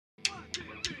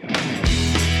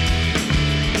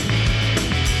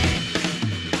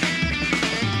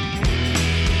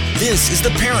This is The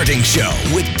Parenting Show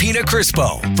with Pina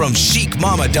Crispo from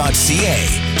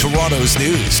chicmama.ca. Toronto's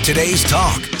news, today's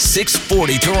talk,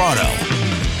 640 Toronto.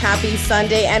 Happy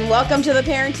Sunday and welcome to The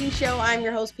Parenting Show. I'm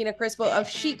your host, Pina Crispo of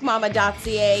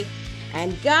chicmama.ca.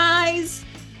 And guys,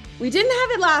 we didn't have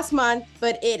it last month,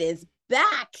 but it is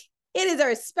back. It is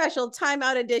our special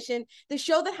timeout edition, the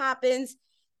show that happens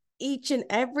each and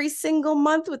every single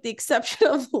month with the exception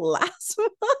of last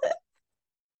month.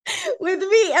 With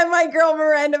me and my girl,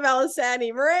 Miranda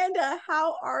Melisani. Miranda,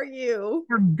 how are you?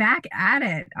 We're back at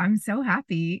it. I'm so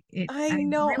happy. I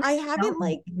know. really I haven't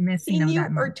missing seen you that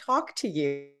or month. talked to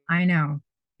you. I know.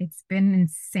 It's been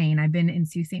insane. I've been in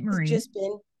Sault Ste. Marie. It's just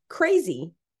been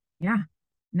crazy. Yeah,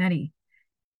 nutty.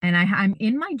 And I'm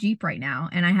in my Jeep right now,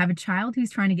 and I have a child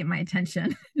who's trying to get my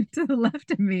attention to the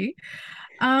left of me,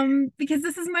 because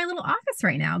this is my little office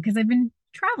right now because I've been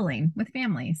traveling with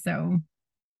family. So,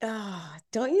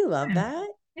 don't you love that?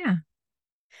 Yeah.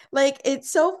 Like,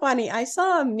 it's so funny. I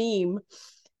saw a meme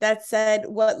that said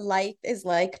what life is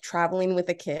like traveling with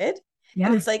a kid. Yeah.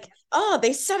 And it's like, oh,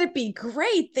 they said it'd be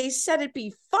great. They said it'd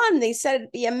be fun. They said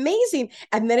it'd be amazing.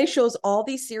 And then it shows all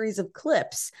these series of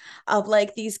clips of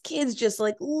like these kids just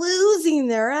like losing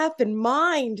their effing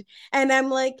mind. And I'm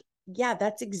like, yeah,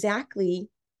 that's exactly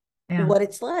what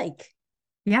it's like.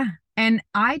 Yeah. And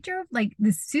I drove like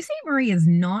the Sault Ste. Marie is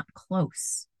not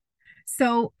close.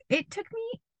 So it took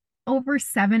me over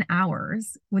 7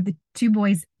 hours with the two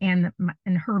boys and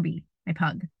Herbie, my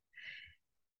pug.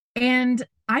 And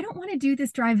I don't want to do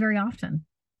this drive very often.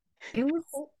 It was.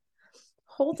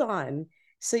 Hold on.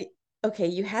 So, okay,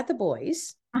 you had the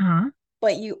boys,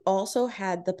 but you also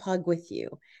had the pug with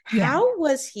you. Yeah. How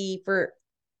was he for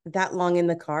that long in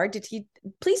the car?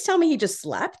 Please tell me he just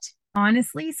slept?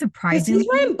 Honestly, surprisingly. He's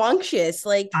rambunctious,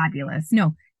 like fabulous.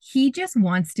 No, he just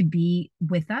wants to be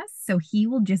with us. So he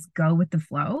will just go with the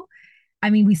flow. I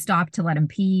mean, we stopped to let him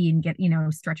pee and get,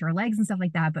 stretch our legs and stuff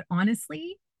like that. But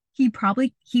honestly, he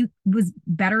was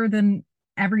better than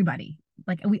everybody.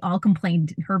 Like we all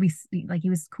complained. Herbie, like he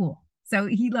was cool. So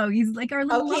he's like our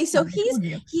little. Okay, so he's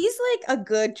like a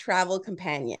good travel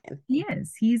companion. He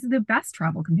is. He's the best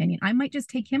travel companion. I might just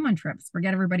take him on trips.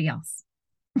 Forget everybody else.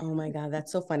 Oh my God,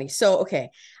 that's so funny. So, okay,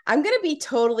 I'm going to be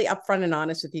totally upfront and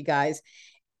honest with you guys.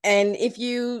 And if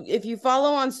you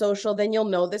follow on social, then you'll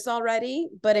know this already.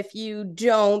 But if you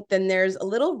don't, then there's a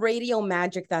little radio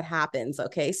magic that happens.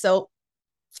 Okay, so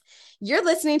you're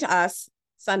listening to us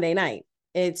Sunday night.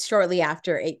 It's shortly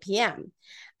after 8 p.m.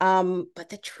 But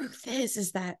the truth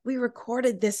is that we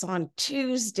recorded this on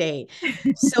Tuesday.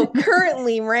 So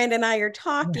currently, Miranda and I are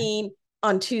talking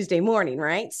on Tuesday morning,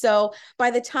 right? So by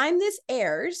the time this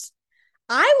airs,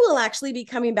 I will actually be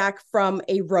coming back from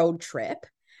a road trip.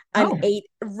 It'll be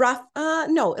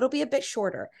a bit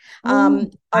shorter. A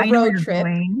road trip.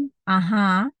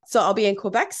 So I'll be in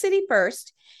Quebec City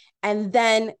first and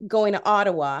then going to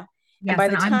Ottawa. Yes,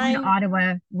 and I'm going to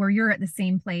Ottawa, where you're at the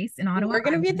same place in Ottawa. We're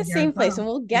going to be at the same place, and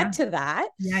we'll get to that.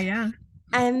 Yeah.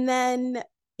 And then,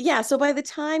 so by the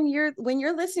time when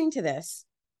you're listening to this,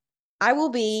 I will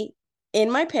be in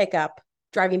my pickup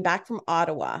driving back from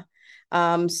Ottawa.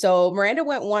 So Miranda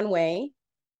went one way.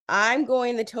 I'm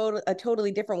going a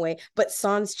totally different way, but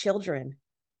sans children.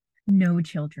 No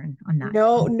children on that.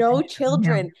 No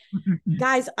children. No.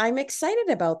 Guys, I'm excited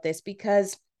about this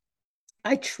because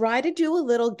I try to do a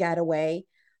little getaway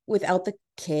without the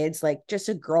kids, like just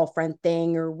a girlfriend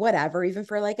thing or whatever, even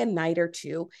for like a night or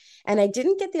two. And I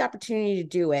didn't get the opportunity to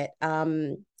do it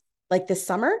like this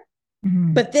summer,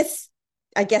 but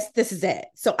I guess this is it.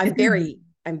 So I'm very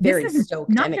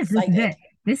stoked and excited.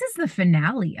 This is the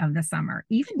finale of the summer.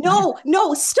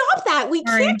 No, stop that. We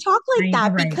can't talk like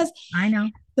that because I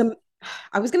know.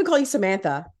 I was going to call you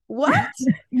Samantha. What?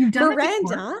 You've done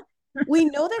Miranda. We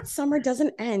know that summer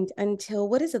doesn't end until,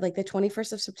 what is it, like the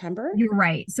 21st of September? You're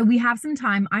right. So we have some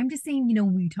time. I'm just saying,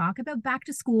 we talk about back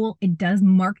to school. It does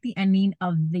mark the ending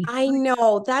of the. I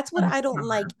know. That's what I don't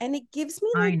like. And it gives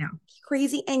me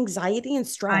crazy anxiety and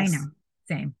stress. I know.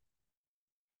 Same.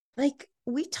 Like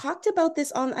we talked about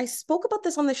this I spoke about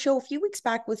this on the show a few weeks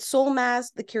back with Soul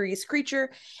Maz, the Curious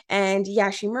Creature, and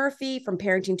Yashi Murphy from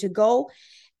Parenting to Go.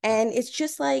 And it's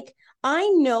just like, I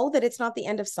know that it's not the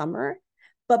end of summer,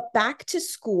 but back to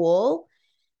school,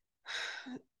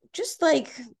 just like,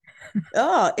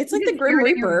 it's like the Grim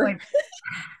Reaper.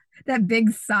 That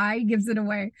big sigh gives it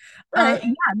away. Right.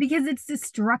 Because it's this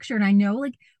structure. And I know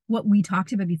like what we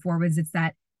talked about before was it's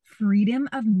that freedom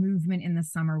of movement in the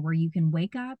summer where you can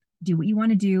wake up, do what you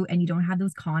want to do, and you don't have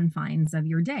those confines of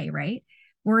your day, right?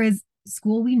 Whereas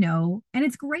school we know, and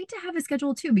it's great to have a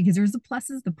schedule too, because there's the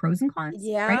pluses, the pros and cons, right?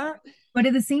 Yeah. But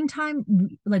at the same time,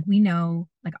 like we know,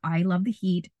 like I love the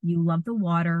heat, you love the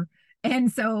water.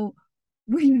 And so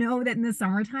we know that in the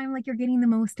summertime, like you're getting the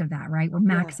most of that, right? We're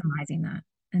Yeah. maximizing that.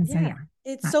 And so, Yeah. yeah,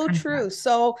 It's that so kind of true. that.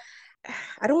 So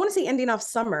I don't want to say ending off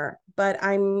summer, but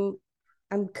I'm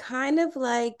kind of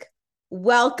like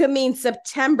welcoming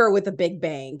September with a big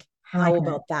bang. I How like it.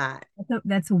 about that?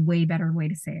 That's a way better way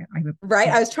to say it. I would, Right?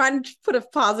 yeah, I was trying to put a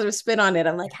positive spin on it.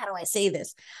 I'm like, how do I say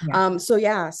this? yeah. So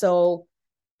yeah, so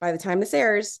by the time this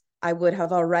airs, I would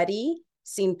have already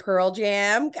seen Pearl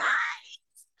Jam. God,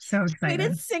 So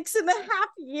waited excited. 6.5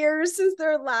 years since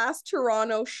their last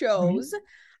Toronto Right? shows.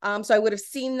 So I would have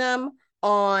seen them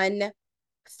on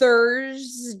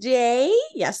Thursday,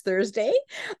 yes, Thursday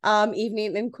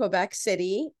evening in Quebec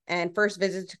City, and first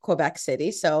visit to Quebec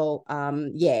City. So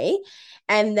yay.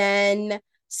 And then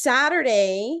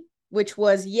Saturday, which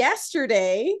was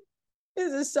yesterday,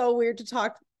 this is so weird to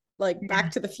talk like Yeah.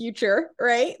 back to the future,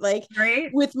 right? Like Right?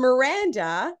 with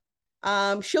Miranda,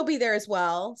 she'll be there as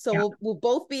well. So Yeah. we'll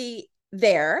both be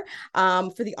there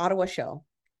for the Ottawa show.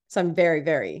 So I'm very,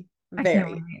 very, I can't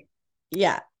very, wait.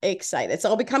 yeah, excited. So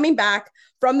I'll be coming back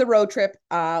from the road trip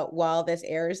while this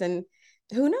airs. And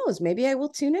who knows, maybe I will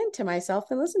tune in to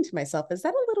myself and listen to myself. Is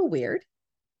that a little weird?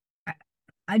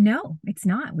 No, it's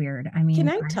not weird. I Can mean,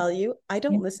 I tell you, I yeah,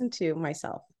 don't listen to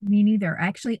myself. me neither.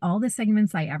 Actually, all the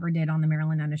segments I ever did on the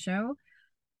Marilyn Nunna show,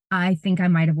 I think I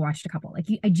might have watched a couple. Like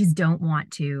I just don't I do.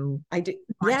 want to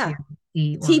Yeah.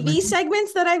 see or TV listen.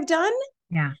 segments that I've done.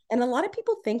 Yeah. And a lot of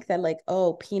people think that, like,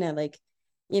 oh, Pina, like,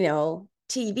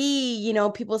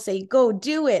 TV, people say, go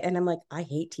do it. And I'm like, I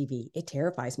hate TV. It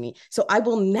terrifies me. So I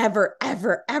will never,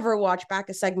 ever, ever watch back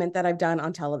a segment that I've done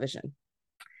on television.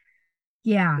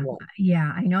 Yeah.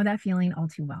 Yeah. I know that feeling all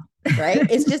too well. Right.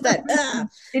 It's just that,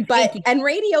 It's but, icky. and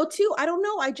radio too. I don't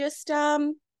know. I just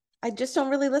don't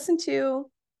really listen to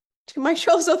my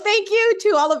show. So thank you to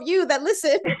all of you that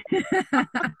listen.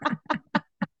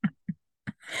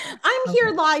 I'm here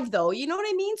Okay. live though. You know what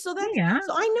I mean? So Yeah.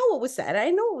 so I know what was said.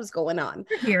 I know what was going on.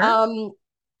 You're here.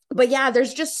 But yeah,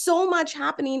 there's just so much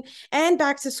happening and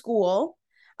back to school.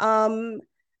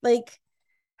 Like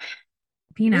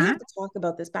we have Peanut. to talk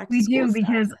about this back to We school do stuff.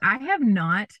 because I have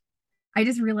not. I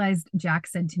just realized Jack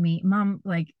said to me, Mom,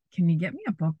 like, can you get me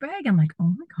a book bag? I'm like,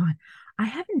 oh my God, I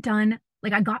haven't done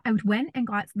like I went and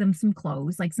got them some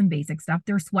clothes, like some basic stuff.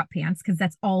 They're sweatpants because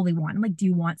that's all they want. I'm like, do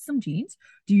you want some jeans?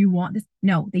 Do you want this?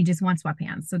 No, they just want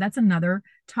sweatpants. So that's another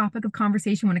topic of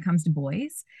conversation when it comes to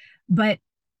boys. But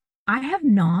I have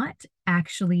not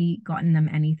actually gotten them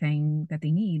anything that they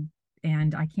need.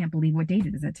 And I can't believe what date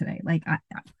is it today? Like,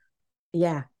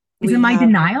 Yeah. is it We my have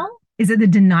denial? Is it the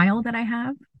denial that I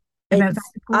have about back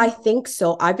it's to I school? think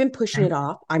so. I've been pushing Okay. it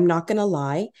off. I'm not gonna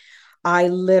lie. I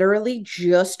literally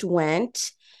just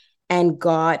went and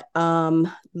got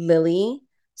Lily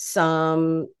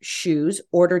some shoes,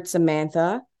 ordered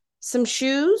Samantha some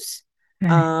shoes.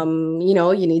 Okay.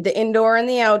 You need the indoor and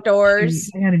the outdoors,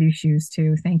 I gotta do shoes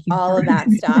too. Thank you all for of that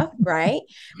stuff, right?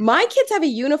 My kids have a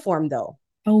uniform though.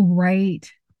 Oh, right.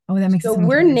 Oh, that makes it So so much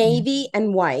we're better for me. navy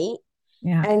and white.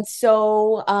 Yeah. And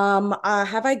so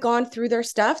have I gone through their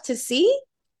stuff to see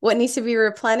what needs to be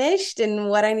replenished and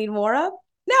what I need more of?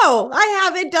 No, I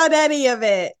haven't done any of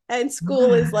it. And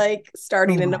school is Ah, like a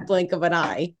starting in the lot. blink of an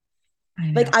eye. I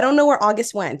know. Like I don't know where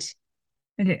August went.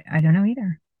 I don't know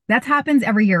either. That happens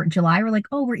every year. July, we're like,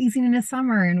 oh, we're easing into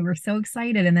summer and we're so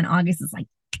excited. And then August is like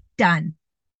done.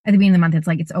 At the beginning of the month, it's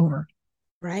like it's over.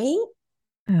 Right?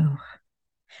 Oh,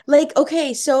 Like,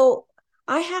 okay, so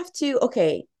I have to,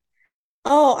 okay.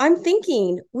 Oh, I'm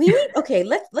thinking we need, okay,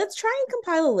 let's try and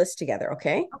compile a list together,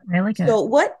 okay? I like it. So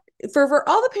what for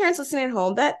all the parents listening at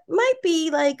home, that might be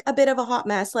like a bit of a hot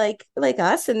mess, like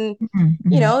us, and Mhm,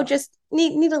 mhm. just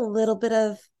need a little bit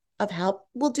of help.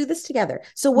 We'll do this together.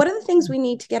 So what are the things we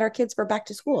need to get our kids for back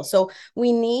to school? So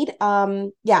we need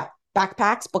yeah,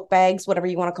 backpacks, book bags, whatever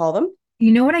you want to call them.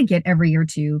 You know what I get every year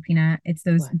too, Peanut? It's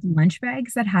those What? lunch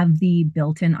bags that have the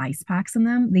built-in ice packs in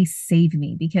them. They save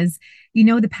me because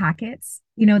the packets,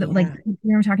 that like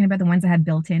Yeah. I'm talking about the ones that have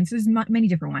built-in. So there's many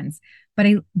different ones, but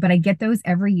I get those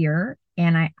every year,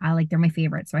 and I like they're my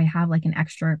favorite. So I have like an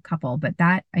extra couple, but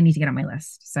that I need to get on my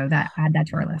list. So that add that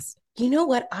to our list. You know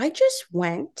what? I just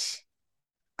went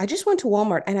to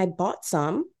Walmart and I bought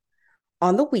some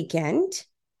on the weekend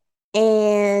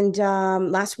and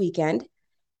last weekend.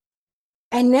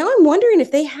 And now I'm wondering if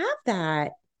they have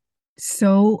that.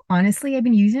 So honestly, I've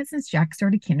been using it since Jack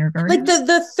started Like kindergarten.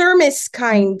 the thermos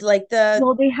kind, like the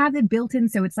Well, they have it built in,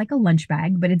 so it's like a lunch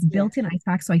bag, but it's yeah. built in ice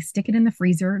pack. So I stick it in the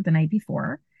freezer the night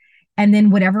before. And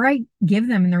then whatever I give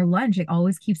them in their lunch, it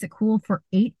always keeps it cool for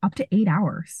up to 8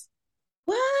 hours.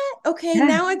 What? Okay, Yeah.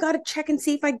 now I gotta check and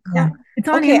see if I Yeah. got. It's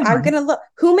on Okay, I'm Amazon. gonna look.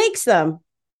 Who makes them?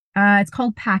 It's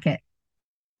called Packet.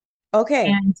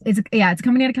 Okay. And it's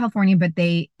coming out of California, but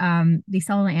they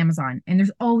sell it on Amazon. And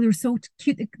they're so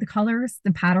cute. The colors,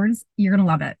 the patterns, you're gonna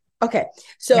love it. Okay.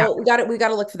 Yeah. So we got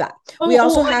to look for that. We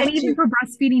also have And even to. for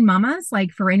breastfeeding mamas, like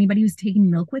for anybody who's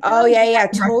taking milk with Oh them, yeah, they yeah,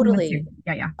 have the breast milk totally. too.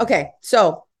 Yeah, yeah. Okay.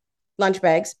 So lunch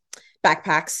bags,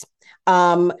 backpacks,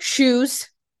 shoes,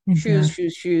 Yeah.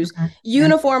 shoes, Okay. Yeah.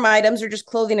 uniform items, or just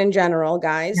clothing in general,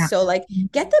 guys. Yeah. So like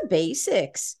get the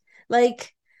basics.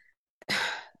 Like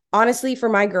honestly, for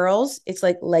my girls, it's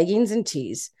like leggings and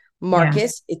tees. Yeah.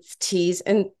 Marcus, it's tees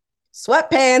and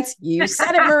sweatpants. You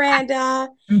said it, Miranda. I'm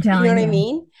You know telling what I you.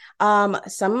 mean?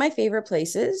 Some of my favorite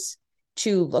places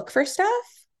to look for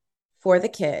stuff for the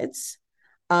kids.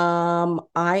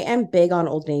 I am big on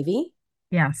Old Navy.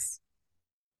 Yes.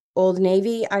 Old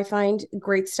Navy, I find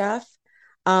great stuff.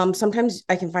 Sometimes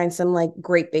I can find some like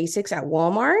great basics at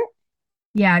Walmart.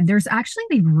 Yeah,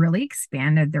 they've really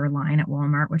expanded their line at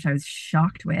Walmart, which I was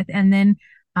shocked with. And then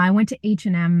I went to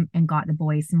H&M and got the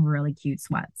boys some really cute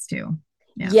sweats too.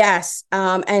 Yeah. Yes.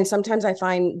 And sometimes I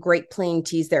find great plain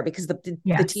tees there because the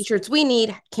Yes. t-shirts we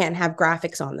need can't have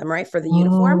graphics on them, right? For the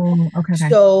uniform. Oh, okay, okay.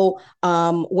 So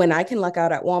when I can luck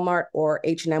out at Walmart or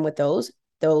H&M with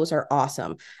those are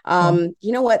awesome. Cool.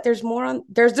 You know what? There's a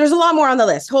lot more on the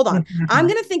list. Hold on. There's much I'm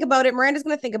more. gonna think about it. Miranda's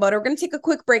gonna think about it. We're gonna take a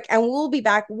quick break and we'll be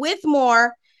back with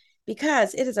more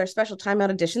because it is our special timeout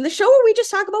edition, the show where we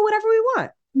just talk about whatever we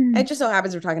want. It just so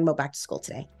happens we're talking about back to school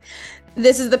today.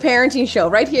 This is the Parenting Show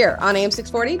right here on AM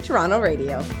 640 Toronto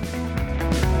Radio.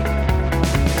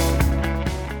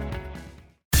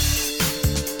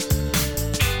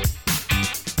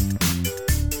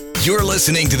 You're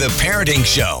listening to The Parenting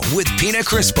Show with Pina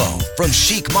Crispo from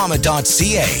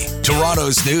chicmama.ca.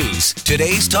 Toronto's news.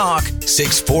 Today's talk,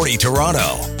 640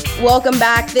 Toronto. Welcome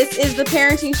back. This is the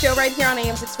Parenting Show right here on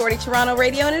AM 640 Toronto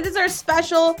Radio, and it is our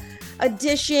special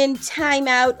edition,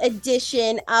 timeout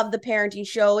edition of the Parenting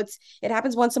Show. It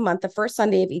happens once a month, the first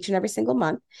Sunday of each and every single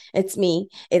month. It's me.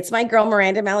 It's my girl,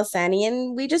 Miranda Malasani,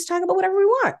 and we just talk about whatever we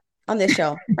want on this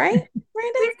show, right,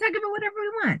 Miranda? We talk about whatever we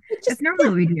want. Just, That's normally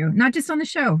what we do, not just on the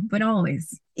show, but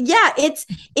always. Yeah, it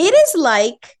is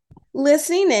like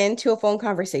listening in to a phone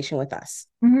conversation with us.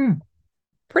 Mm-hmm.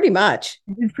 Pretty much.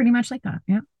 It's pretty much like that.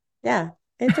 Yeah. Yeah.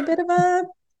 It's a bit of a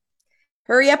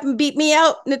hurry up and beat me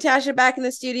out, Natasha, back in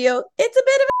the studio. It's a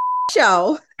bit of a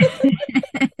show.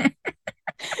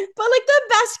 But like the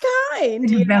best kind,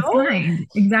 The best kind.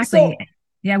 Exactly. So,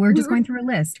 yeah, we're just going through a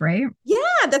list, right? Yeah,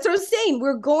 that's what I was saying.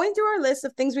 We're going through our list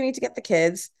of things we need to get the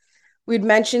kids. We'd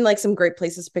mentioned like some great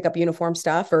places to pick up uniform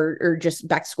stuff or just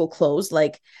back to school clothes,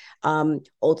 like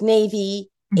Old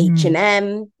Navy,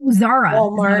 H&M, Zara,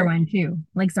 Walmart. another one too.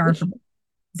 Like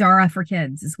Zara for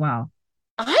kids as well.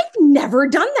 I've never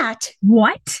done that.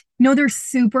 What? No, they're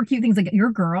super cute things. Like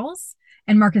your girls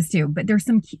and Marcus too, but there's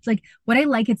some like what I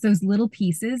like. It's those little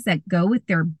pieces that go with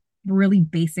their really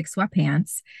basic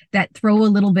sweatpants that throw a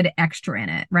little bit of extra in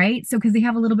it, right? So because they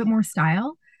have a little bit more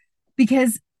style,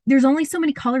 because there's only so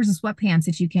many colors of sweatpants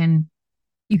that you can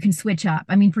switch up.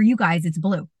 I mean, for you guys, it's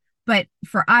blue, but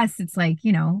for us, it's like,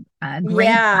 gray.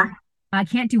 Yeah. I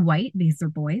can't do white because they're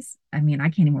boys. I mean, I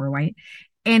can't even wear white.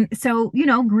 And so,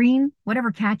 green, whatever,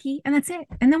 khaki, and that's it.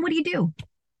 And then what do?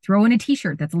 Throw in a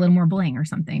t-shirt that's a little more bling or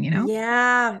something,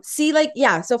 Yeah. See, like,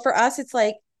 yeah. So for us, it's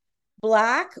like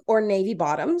black or navy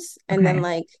bottoms and then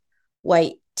like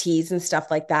white tees and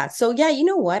stuff like that. So yeah, you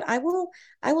know what? I will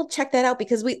check that out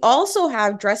because we also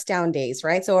have dress down days,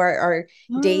 right? So our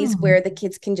days where the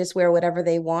kids can just wear whatever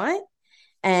they want.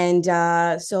 And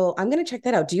so I'm gonna check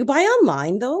that out. Do you buy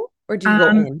online though? Or do you go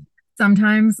in?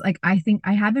 Sometimes, like I think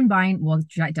I have been buying, well,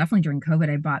 definitely during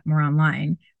COVID, I bought more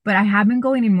online, but I have been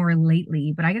going in more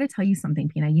lately. But I gotta tell you something,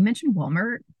 Pina. You mentioned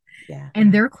Walmart. Yeah.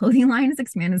 And their clothing line has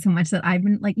expanded so much that I've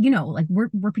been like, like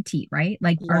we're petite, right?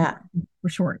 Like we're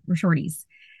shorties.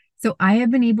 So I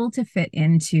have been able to fit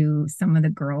into some of the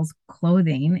girls'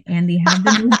 clothing and they have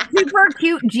the super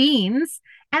cute jeans.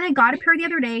 And I got a pair the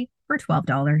other day for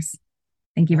 $12.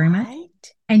 Thank you very much.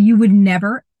 And you would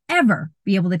never, ever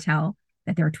be able to tell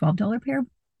that they're a $12 pair of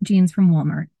jeans from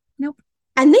Walmart. Nope.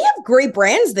 And they have great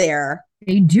brands there.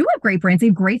 They do have great brands. They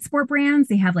have great sport brands.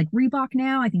 They have like Reebok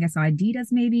now. I think I saw Adidas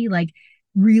maybe, like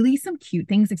really some cute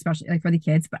things, especially like for the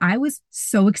kids. But I was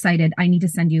so excited. I need to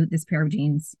send you this pair of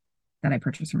jeans that I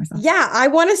purchased for myself. Yeah, I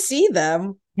want to see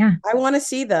them. Yeah. I want to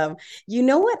see them. You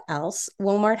know what else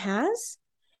Walmart has?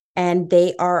 And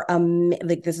they are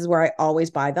like, this is where I always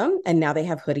buy them. And now they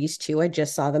have hoodies too. I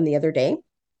just saw them the other day.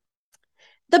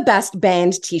 the best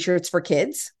band t-shirts for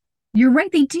kids. You're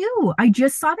right. They do. I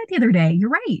just saw that the other day. You're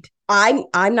right.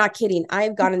 I'm not kidding.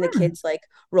 I've gotten the kids like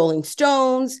Rolling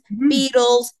Stones, Mhm.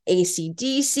 Beatles,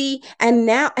 AC/DC, and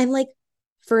now and like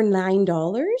for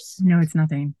 $9. No, it's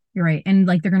nothing. You're right. And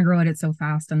like they're gonna grow at it so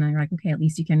fast. And then you're like, okay, at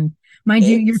least you can mind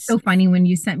you, you're It's so funny when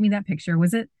you sent me that picture.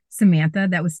 Was it Samantha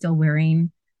that was still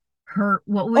wearing her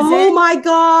what was oh it? my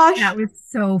gosh. That was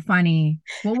so funny.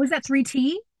 What was that?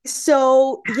 3T?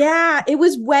 So yeah, it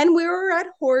was when we were at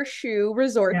Horseshoe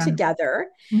Resort Yeah. together.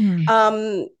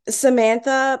 Mhm.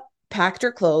 Samantha packed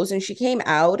her clothes and she came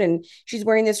out and she's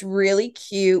wearing this really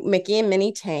cute Mickey and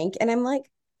Minnie tank. And I'm like,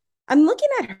 I'm looking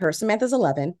at her. Samantha's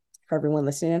 11 for everyone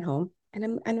listening at home. And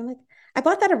I'm like, I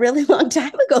bought that a really long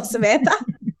time ago, Samantha.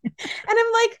 And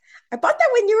I'm like, I bought that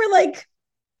when you were like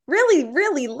really,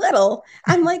 really little.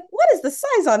 I'm like, what is the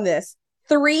size on this?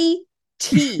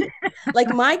 3T.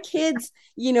 Like my kids,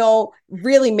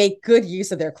 really make good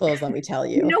use of their clothes, let me tell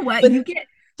You you. know what? But You get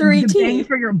the bang 3T.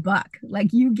 for your buck.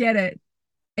 Like you get it.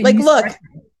 And Like, you look, stretch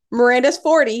it. Miranda's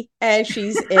 40 and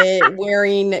she's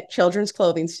wearing children's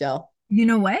clothing still. You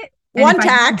know what? And if One I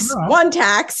had a tax, girl, one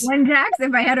tax. one tax,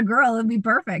 if I had a girl, it'd be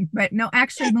perfect. But no,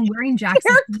 actually, I've been wearing Jax's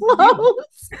Their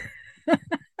clothes.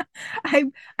 I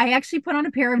I actually put on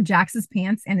a pair of Jax's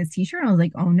pants and his t-shirt. And I was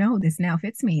like, oh no, this now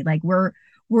fits me. Like we're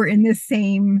in the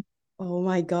same Oh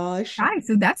my gosh. size.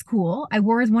 So that's cool. I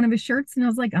wore as one of his shirts and I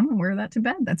was like, I'm gonna wear that to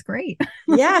bed. That's great.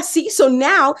 Yeah, see, so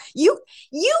now you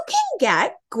can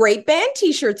get great band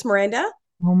t-shirts, Miranda.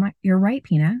 Oh my, you're right,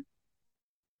 Pina.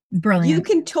 You Brilliant.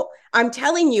 can I'm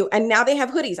telling you, and now they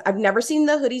have hoodies. I've never seen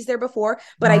the hoodies there before,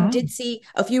 but I Wow. did see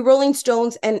a few Rolling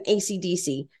Stones and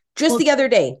AC/DC just Well, the other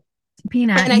day.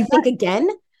 Pina, And I think again,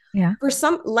 yeah, for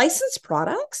some licensed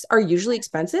products are usually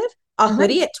expensive. A you're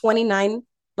hoodie right. at 29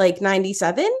 like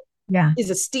 97 Yeah. is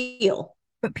a steal.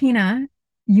 But Pina,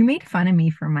 you made fun of me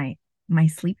for my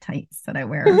sleep tights that I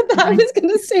wear. I was going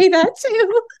to say that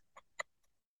too.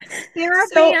 You're a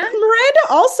So fan. Miranda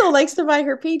also likes to buy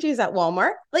her PJs at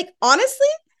Walmart. Like honestly,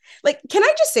 like can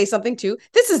I just say something too?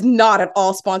 This is not at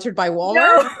all sponsored by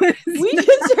Walmart. No, We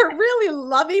just are really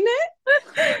loving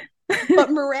it.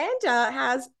 But Miranda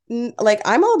has like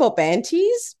I'm all about band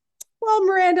tees. Well,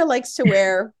 Miranda likes to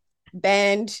wear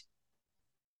band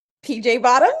PJ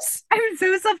bottoms. I'm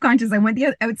so self-conscious. I went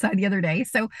outside the other day.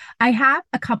 So I have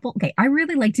a couple. Okay. I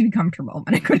really like to be comfortable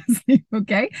when I go to sleep.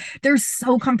 Okay. They're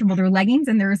so comfortable. They're leggings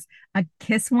and there's a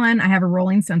Kiss one. I have a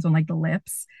Rolling Stones one, like the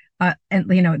lips. And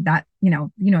that, you know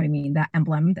what I mean? That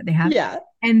emblem that they have. Yeah,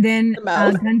 And then the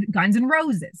mouth. Guns N'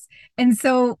 Roses. And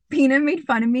so Pina made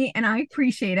fun of me and I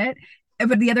appreciate it.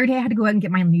 But the other day I had to go out and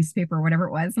get my newspaper or whatever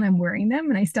it was, and I'm wearing them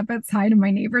and I step outside and my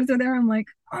neighbors are there. I'm like,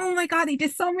 oh my God, they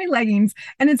just saw my leggings.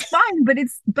 And it's fine,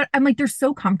 but I'm like, they're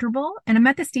so comfortable. And I'm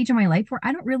at the stage of my life where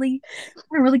I don't really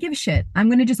give a shit.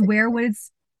 I'm gonna just wear what's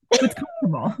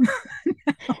comfortable.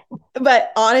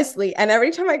 But honestly, and every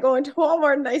time I go into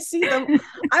Walmart and I see them,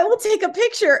 I will take a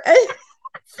picture and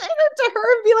send it to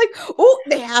her and be like,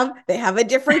 "Oh, they have a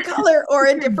different color or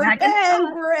a different band,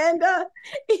 Miranda.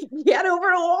 Get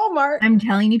over to Walmart." I'm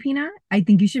telling you, Pina, I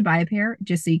think you should buy a pair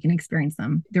just so you can experience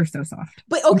them. They're so soft.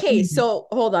 But okay, so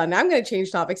hold on. Now I'm going to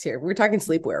change topics here. We're talking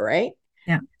sleepwear, right?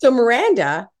 Yeah. So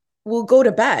Miranda will go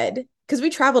to bed because we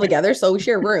travel together, so we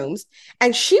share rooms,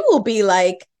 and she will be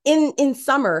like, in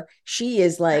summer, she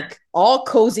is like all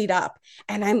cozied up,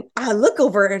 and I look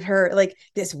over at her like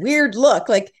this weird look,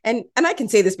 like, and I can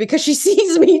say this because she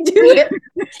sees me do it,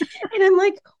 and I'm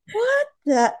like, what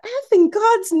the effing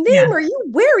God's name are you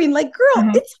wearing? Like,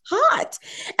 girl, it's hot.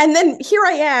 And then here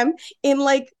I am in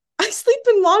like, I sleep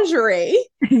in lingerie.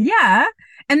 Yeah.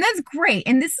 And that's great.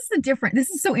 And this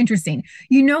is so interesting.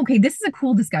 Okay, this is a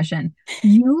cool discussion.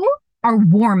 You are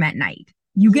warm at night.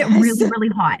 You get really, really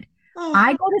hot. Oh.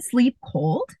 I go to sleep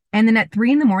cold. And then at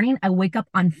 3 a.m, I wake up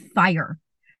on fire.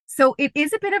 So it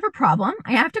is a bit of a problem.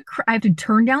 I have to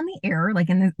turn down the air, like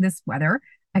in this weather.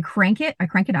 I crank it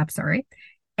up, sorry.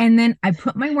 And then I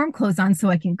put my warm clothes on so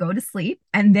I can go to sleep.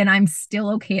 And then I'm still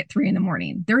okay at 3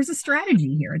 a.m. There's a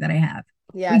strategy here that I have.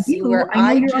 Yes, I know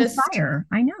you're on fire.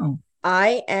 I know.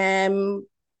 I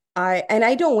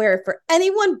don't wear it for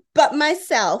anyone but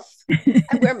myself.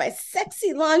 I wear my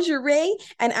sexy lingerie.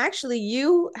 And actually,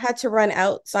 you had to run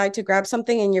outside to grab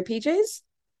something in your PJs.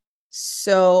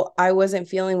 So I wasn't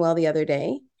feeling well the other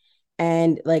day,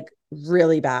 and like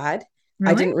really bad.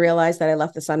 Really? I didn't realize that I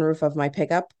left the sunroof of my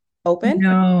pickup open.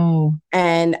 No.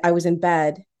 And I was in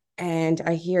bed and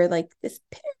I hear like this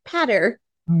pitter patter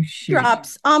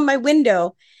drops on my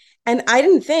window. And I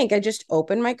didn't think. I just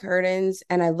opened my curtains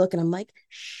and I look and I'm like,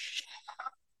 shh.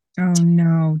 Oh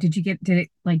no.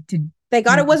 Thank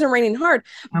God it wasn't raining hard.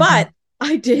 Okay. But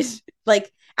I did. Like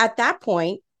at that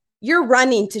point, you're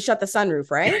running to shut the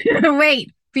sunroof, right?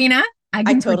 Wait, Fina,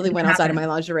 I totally went outside of my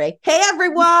lingerie. Hey,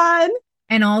 everyone.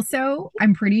 And also,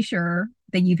 I'm pretty sure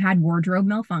that you've had wardrobe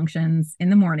malfunctions in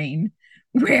the morning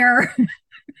where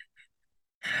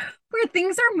where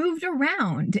things are moved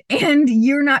around and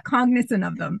you're not cognizant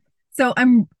of them. So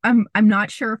I'm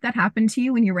not sure if that happened to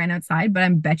you when you ran outside, but I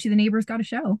bet you the neighbors got a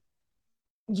show.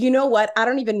 You know what? I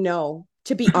don't even know.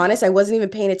 To be honest, I wasn't even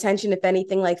paying attention if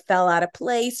anything like fell out of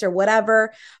place or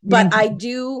whatever. But I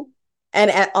do, and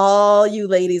at all you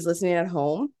ladies listening at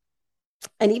home,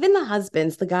 and even the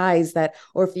husbands, the guys that,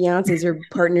 or fiancés or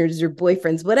partners or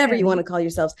boyfriends, whatever you want to call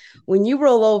yourselves, when you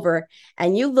roll over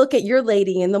and you look at your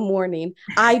lady in the morning,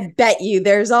 I bet you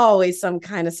there's always some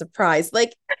kind of surprise.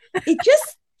 Like it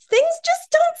just, things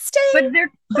just don't stay.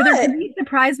 But there could be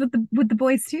surprise with the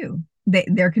boys too.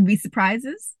 There could be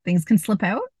surprises. Things can slip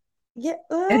out. Yeah,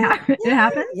 it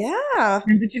happens. Yeah.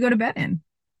 And did you go to bed in?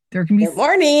 There can be. Good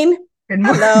morning. Good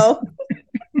morning. Hello.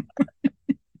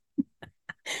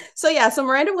 So yeah, so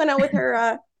Miranda went out with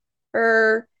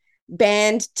her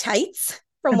band tights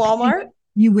from Walmart.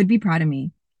 You would be proud of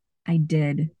me. I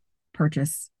did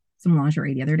purchase some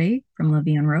lingerie the other day from La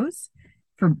Vie en Rose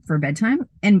for bedtime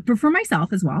and for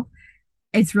myself as well.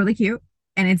 It's really cute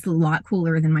and it's a lot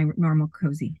cooler than my normal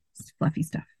cozy fluffy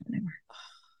stuff that I wear.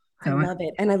 So I love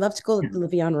it. And I love to go to La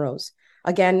Vie en Rose.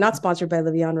 Again, not sponsored by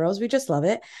La Vie en Rose. We just love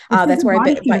it. That's where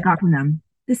I got from them.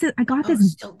 I got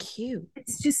this. So cute.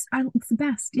 It's just, it's the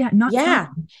best. Yeah. Not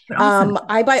fun, but awesome.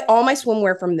 I buy all my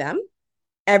swimwear from them.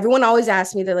 Everyone always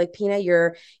asks me, they're like, Pina,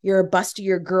 you're a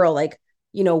bustier girl. Like,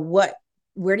 you know,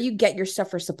 where do you get your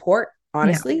stuff for support?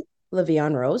 Honestly, La Vie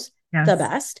en Rose, the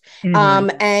best.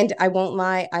 And I won't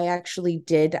lie, I actually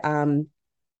did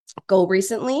go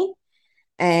recently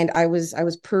and I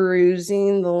was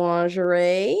perusing the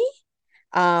lingerie.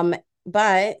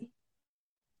 But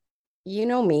you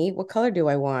know me, what color do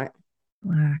I want?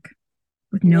 Black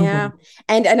with no gold.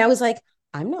 And I was like,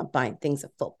 I'm not buying things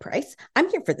at full price. I'm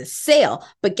here for the sale.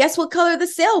 But guess what color the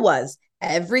sale was?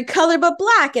 Every color but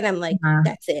black. And I'm like,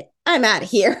 that's it. I'm out of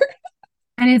here.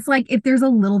 And it's like, if there's a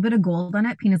little bit of gold on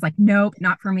it, Pina's like, nope,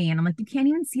 not for me. And I'm like, you can't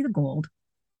even see the gold.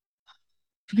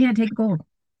 You can't take gold.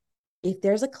 If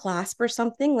there's a clasp or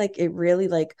something, like it really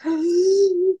like starts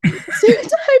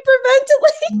to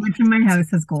hyperventilate. Much of my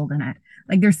house has gold in it.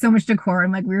 Like there's so much decor.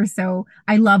 I'm like,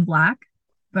 I love black,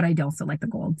 but I also like the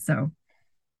gold. So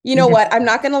you know what? I'm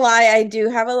not going to lie. I do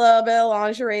have a little bit of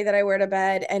lingerie that I wear to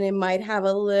bed and it might have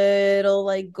a little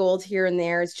like gold here and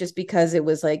there. It's just because it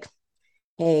was like,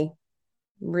 hey,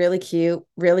 really cute,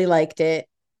 really liked it.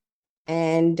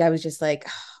 And I was just like,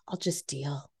 I'll just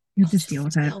deal. I'll just deal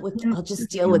with it. I'll just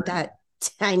deal with that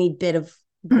tiny bit of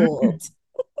gold.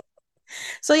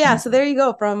 So yeah, so there you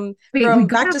go from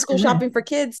back to school shopping for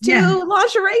kids to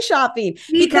lingerie shopping.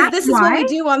 Because this is what we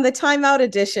do on the Time Out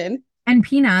edition. And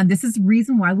Pina, this is the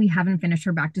reason why we haven't finished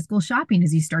our back to school shopping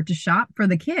is you start to shop for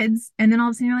the kids and then all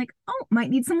of a sudden you're like, oh, might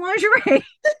need some lingerie.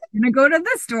 I'm gonna go to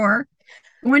the store.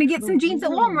 I want to get some jeans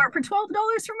at Walmart for $12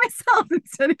 for myself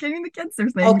instead of getting the kids their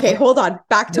thing. Okay, hold on.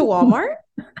 Back to Walmart.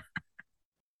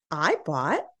 I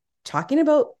bought, talking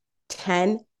about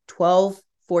 $10, $12,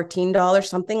 $14,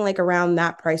 something like around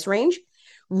that price range,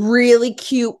 really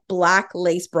cute black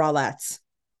lace bralettes.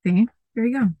 See, there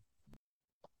you go.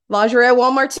 Lingerie at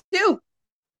Walmart too.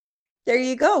 There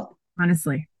you go.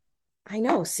 Honestly. I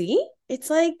know. See, it's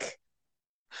like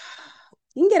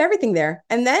you can get everything there.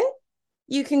 And then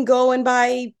you can go and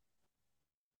buy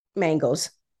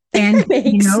mangoes. And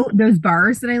you know, those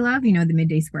bars that I love, you know, the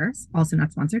Midday Squares, also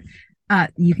not sponsored.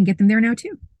 You can get them there now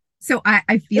too. So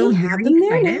I feel very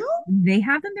excited. They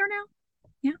have them there now.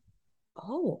 Yeah.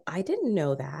 Oh, I didn't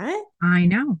know that. I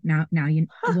know. Now you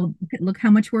well, look how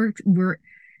much we're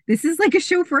this is like a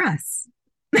show for us.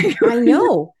 I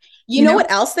know. You know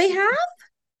what else they have?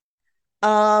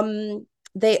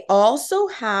 They also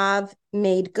have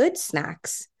made good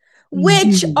snacks,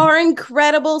 which are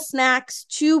incredible snacks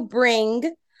to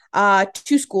bring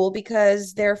to school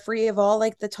because they're free of all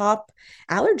like the top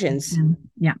allergens.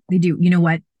 Yeah, they do. You know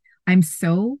what? I'm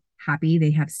so happy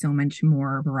they have so much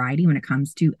more variety when it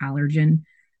comes to allergen,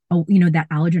 that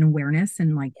allergen awareness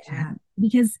and like,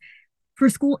 because for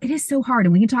school, it is so hard.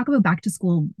 And we can talk about back to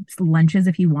school lunches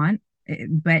if you want,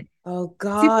 but oh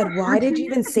God, why did you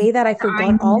even say that? I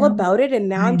forgot all about it. And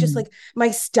now I'm just like,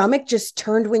 my stomach just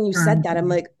turned when you said that. I'm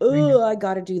like, oh, I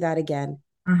got to do that again.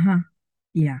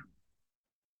 Yeah.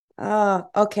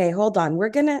 Okay, hold on.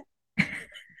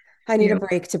 I need a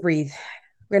break to breathe.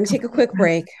 We're going to take a quick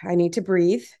break. I need to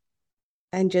breathe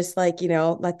and just like,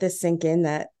 let this sink in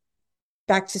that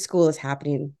back to school is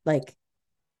happening like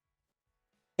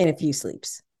in a few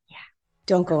sleeps. Yeah.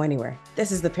 Don't go anywhere.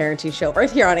 This is the Parenting Show right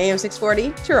here on AM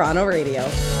 640 Toronto Radio.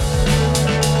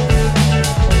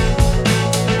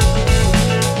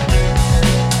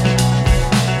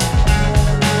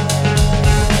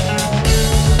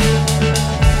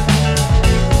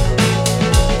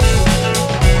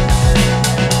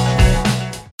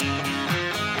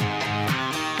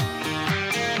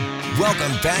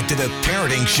 Welcome back to the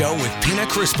Parenting Show with Pina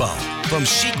Crispo from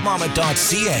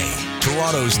chicmama.ca.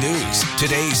 Toronto's news,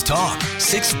 today's talk,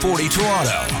 640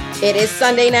 Toronto. It is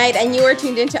Sunday night and you are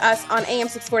tuned into us on AM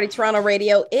 640 Toronto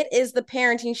Radio. It is the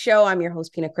Parenting Show. I'm your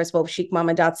host, Pina Crispo of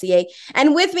chicmama.ca.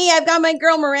 And with me, I've got my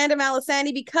girl, Miranda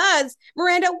Malasani, because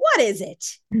Miranda, what is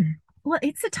it? Well,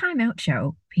 it's a timeout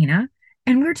show, Pina.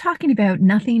 And we're talking about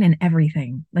nothing and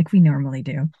everything like we normally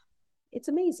do. It's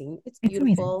amazing. It's beautiful.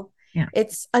 It's amazing. Yeah.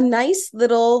 It's a nice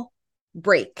little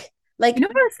break. Like, you know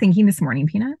what I was thinking this morning,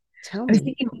 Pina? Tell me. I was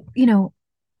thinking,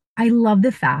 I love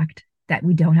the fact that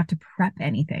we don't have to prep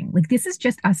anything. Like, this is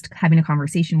just us having a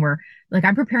conversation where, like,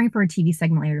 I'm preparing for a TV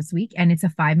segment later this week, and it's a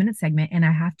 5-minute segment, and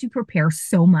I have to prepare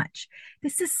so much.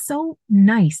 This is so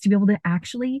nice to be able to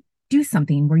actually do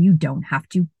something where you don't have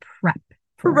to prep.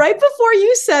 Right before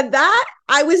you said that,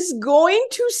 I was going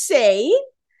to say,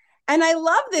 and I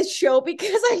love this show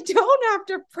because I don't have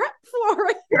to prep for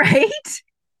it. Right?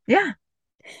 Yeah.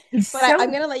 But I'm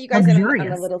going to let you guys in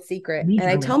on a little secret. And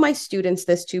I tell my students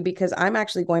this too, because I'm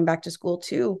actually going back to school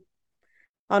too.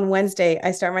 On Wednesday,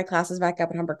 I start my classes back up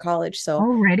at Humber College. So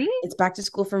already it's back to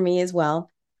school for me as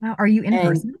well. Wow. Are you in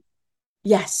person?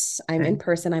 Yes, I'm in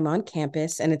person. I'm on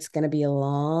campus and it's going to be a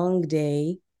long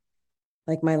day.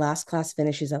 Like my last class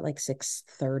finishes at like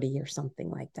 6:30 or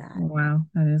something like that. Oh, wow.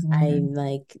 That is long. I'm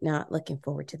like not looking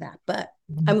forward to that, but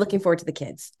I'm looking forward to the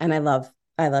kids and I love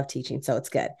teaching. So it's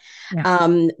good. Yeah.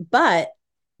 But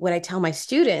what I tell my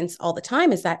students all the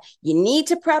time is that you need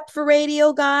to prep for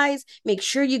radio, guys. Make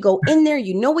sure you go in there.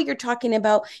 You know what you're talking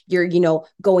about. You're,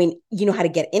 going, how to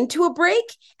get into a break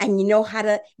and you know how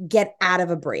to get out of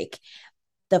a break.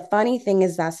 The funny thing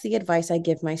is that's the advice I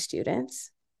give my students.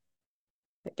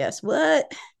 But guess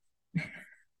what?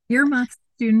 You're my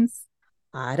students.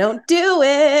 I don't do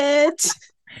it.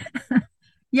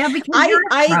 Yeah, because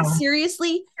I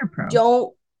seriously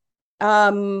don't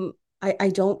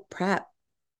I don't prep.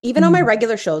 Even on my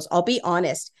regular shows, I'll be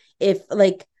honest. If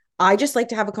like I just like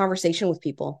to have a conversation with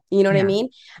people. You know what I mean?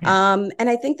 Yeah. And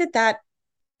I think that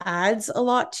adds a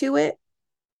lot to it.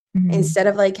 Mm-hmm. Instead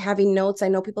of like having notes. I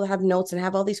know people have notes and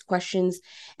have all these questions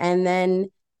and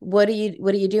then what are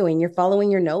you doing? You're following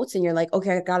your notes and you're like,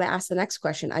 okay, I got to ask the next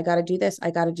question. I got to do this.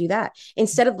 I got to do that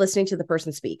instead of listening to the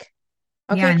person speak.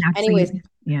 Okay. Yeah, anyways,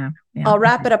 I'll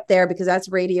wrap it up there because that's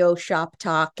radio shop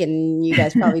talk and you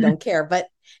guys probably don't care, but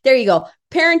there you go.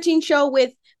 Parenting show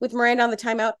with Miranda on the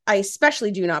timeout. I especially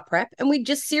do not prep and we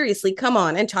just seriously come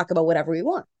on and talk about whatever we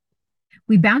want.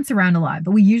 We bounce around a lot,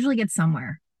 but we usually get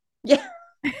somewhere. Yeah.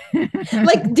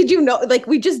 Like, did you know, like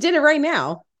we just did it right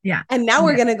now. Yeah. And now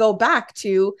we're going to go back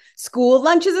to school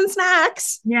lunches and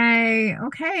snacks. Yay.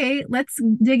 Okay. Let's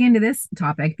dig into this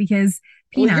topic because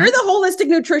Pina, you're the holistic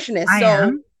nutritionist.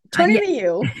 So turn it to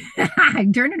you. I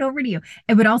turn it over to you.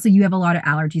 But also you have a lot of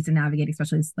allergies to navigate,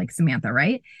 especially like Samantha,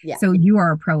 right? Yeah. So you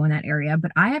are a pro in that area.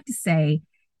 But I have to say,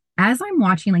 as I'm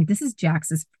watching, like this is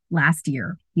Jax's last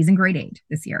year. He's in grade 8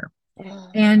 this year.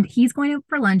 And he's going out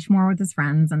for lunch more with his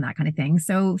friends and that kind of thing.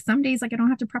 So some days like I don't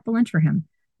have to prep a lunch for him.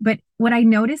 But what I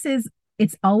notice is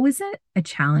it's always a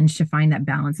challenge to find that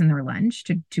balance in their lunch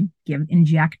to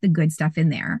inject the good stuff in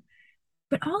there.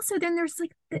 But also then there's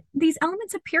like these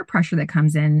elements of peer pressure that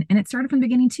comes in and it started from the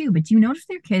beginning too. But do you notice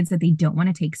their kids that they don't want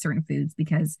to take certain foods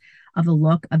because of the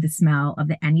look, of the smell, of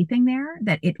the anything there,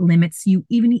 that it limits you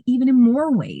even in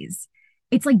more ways.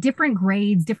 It's like different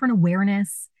grades, different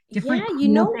awareness, different things. You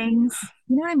know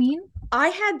what I mean? I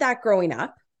had that growing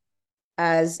up.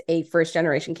 As a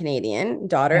first-generation Canadian,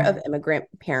 daughter of immigrant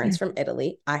parents from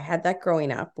Italy. I had that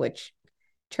growing up, which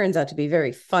turns out to be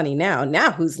very funny now. Now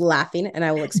who's laughing? And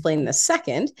I will explain in a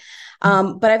second.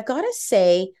 But I've got to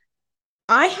say,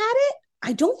 I had it.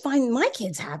 I don't find my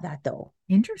kids have that, though.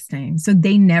 Interesting. So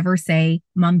they never say,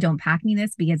 Mom, don't pack me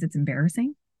this because it's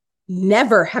embarrassing?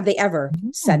 Never have they ever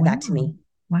said that to me.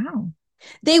 Wow.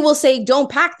 They will say,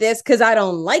 don't pack this because I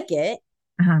don't like it.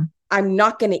 Uh-huh. I'm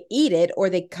not going to eat it, or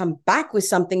they come back with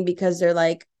something because they're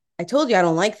like, I told you I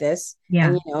don't like this. Yeah.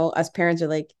 And, us parents are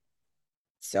like,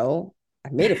 so I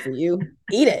made it for you.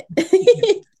 Eat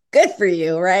it. Good for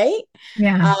you. Right.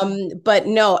 Yeah. But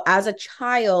no, as a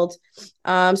child,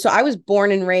 so I was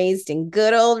born and raised in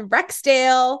good old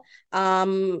Rexdale.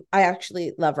 I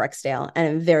actually love Rexdale and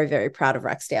I'm very, very proud of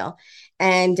Rexdale.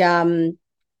 And,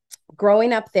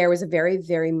 growing up there was a very,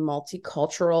 very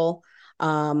multicultural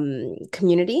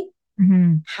community.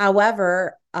 Mm-hmm.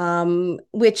 However,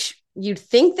 which you'd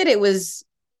think that it was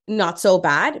not so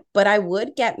bad, but I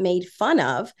would get made fun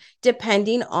of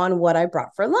depending on what I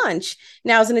brought for lunch.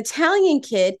 Now, as an Italian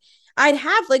kid, I'd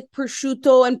have like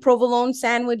prosciutto and provolone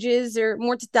sandwiches or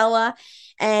mortadella.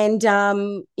 And,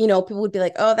 people would be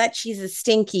like, oh, that cheese is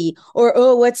stinky. Or,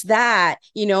 oh, what's that?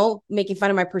 Making fun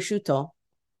of my prosciutto.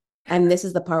 And this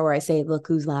is the part where I say, look,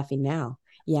 who's laughing now?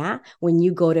 Yeah. When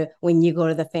you go to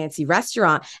the fancy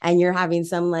restaurant and you're having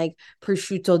some like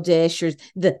prosciutto dish or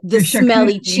the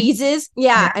smelly cheeses.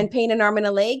 Yeah. And paying an arm and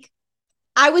a leg.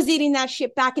 I was eating that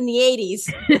shit back in the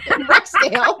 80s in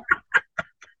Rexdale.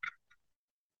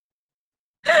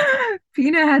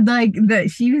 Pina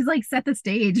had she was like set the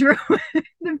stage for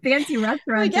the fancy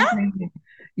restaurant.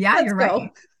 Yeah, you're right.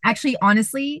 Actually,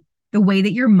 honestly, the way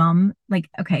that your mom,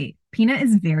 okay, Pina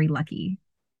is very lucky.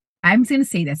 I'm going to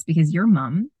say this because your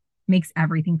mom makes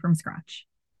everything from scratch.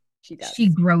 She does. She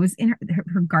grows in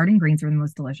her garden greens are the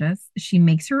most delicious. She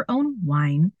makes her own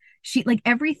wine. She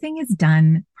everything is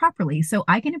done properly. So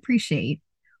I can appreciate,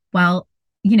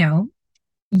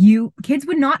 you kids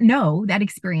would not know that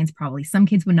experience. Probably some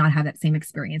kids would not have that same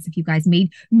experience if you guys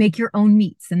make your own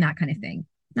meats and that kind of thing.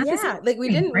 We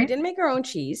didn't make our own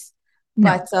cheese.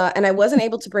 No. But and I wasn't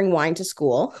able to bring wine to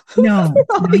school. No,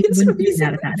 obvious reasons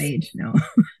at that age. No.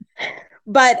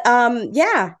 But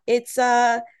it's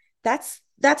that's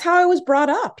how I was brought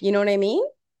up. You know what I mean?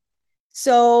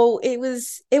 So it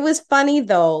was funny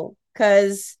though,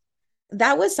 because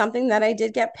that was something that I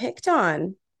did get picked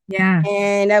on. Yeah.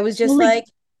 And I was just I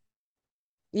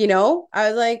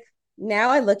was like, now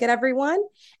I look at everyone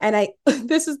and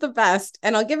this is the best.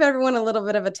 And I'll give everyone a little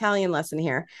bit of Italian lesson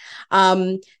here.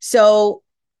 So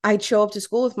I'd show up to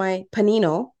school with my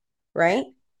panino, right?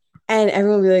 And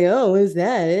everyone would be like, oh, what is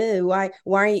that?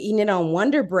 Why are you eating it on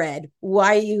Wonder Bread?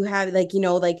 Why you have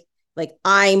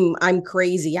I'm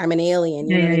crazy. I'm an alien.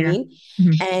 You know what I mean?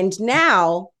 Mm-hmm. And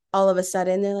now all of a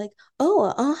sudden they're like,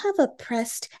 oh, I'll have a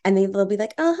pressed, and they'll be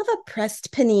like, I'll have a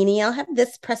pressed panini. I'll have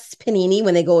this pressed panini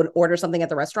when they go and order something at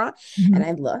the restaurant. Mm-hmm. And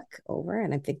I look over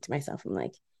and I think to myself, I'm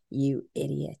like, you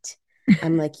idiot.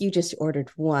 I'm like, you just ordered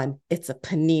one. It's a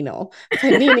panino.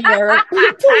 Panini are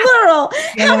plural.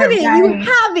 How many are you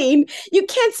having? You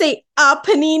can't say a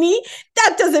panini.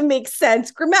 That doesn't make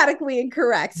sense. Grammatically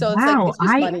incorrect. So it's like, it's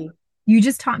just funny. You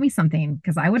just taught me something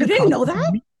because I would have. You didn't know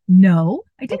that? No,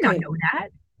 I did not know that.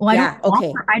 Well,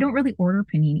 I don't really order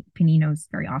paninos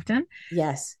very often.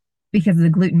 Yes. Because of the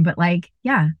gluten, but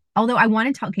although I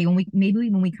want to talk, when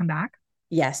we come back.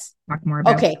 Yes. Talk more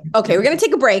about Okay. We're going to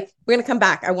take a break. We're going to come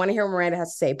back. I want to hear what Miranda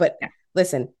has to say, but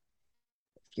listen,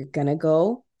 if you're going to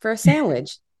go for a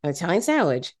sandwich, an Italian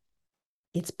sandwich,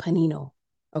 it's panino.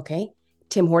 Okay.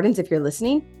 Tim Hortons, if you're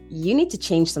listening, you need to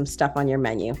change some stuff on your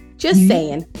menu. Just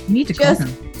saying. You need to just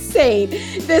saying.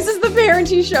 This is the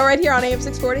Parenting Show right here on AM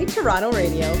 640 Toronto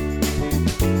Radio.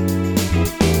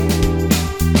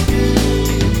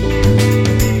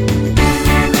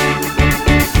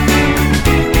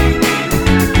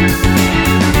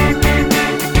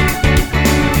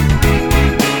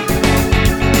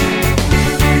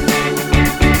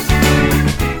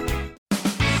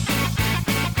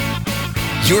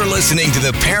 You're listening to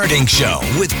The Parenting Show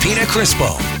with Pina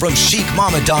Crispo from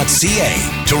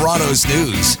chicmama.ca. Toronto's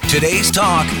news. Today's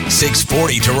talk,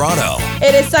 640 Toronto.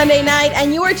 It is Sunday night,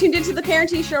 and you are tuned into The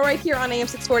Parenting Show right here on AM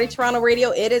 640 Toronto Radio.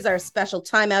 It is our special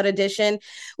timeout edition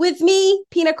with me,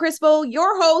 Pina Crispo,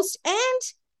 your host, and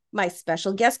my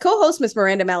special guest co-host, Miss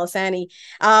Miranda Malasani.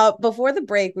 Before the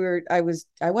break, I went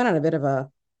on a bit of a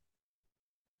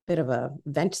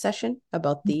vent session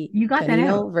about the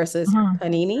panino versus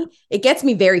panini. It gets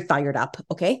me very fired up.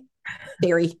 Okay.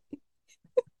 Very.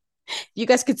 You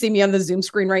guys could see me on the Zoom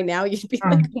screen right now. You'd be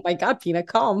like, oh my God, Pina,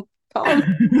 calm. But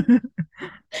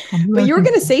you were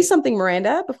going to say something,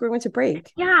 Miranda, before we went to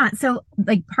break. Yeah. So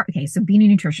so being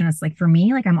a nutritionist, for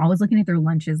me, I'm always looking at their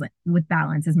lunches with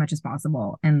balance as much as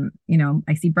possible. And,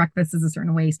 I see breakfast as a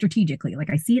certain way strategically,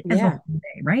 I see it as a whole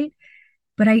day. Right.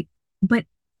 But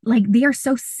they are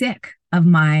so sick of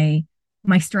my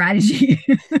strategy.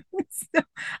 So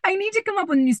I need to come up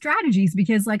with new strategies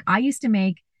because I used to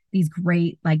make these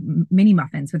great mini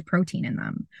muffins with protein in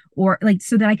them or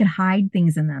so that I could hide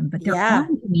things in them, but they're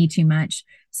on me too much.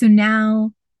 So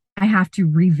now I have to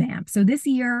revamp. So this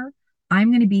year I'm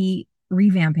going to be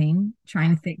revamping,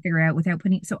 trying to figure out without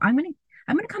putting, so I'm going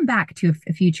to come back to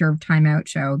a future timeout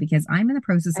show because I'm in the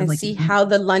process of see how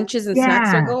the lunches and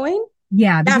snacks are going.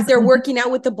 Yeah. If they're working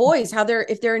out with the boys,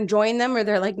 if they're enjoying them or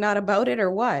they're not about it or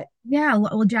what. Yeah.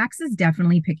 Well, Jax is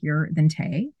definitely pickier than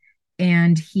Tay.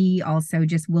 And he also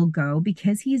just will go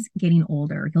because he's getting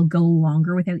older. He'll go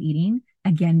longer without eating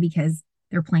again because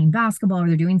they're playing basketball or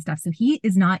they're doing stuff. So he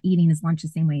is not eating his lunch the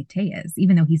same way Tay is,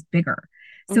 even though he's bigger.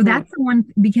 So that's the one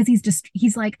because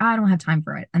he's like, I don't have time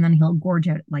for it. And then he'll gorge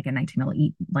out like at nighttime, he'll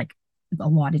eat like a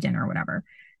lot of dinner or whatever.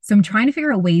 So I'm trying to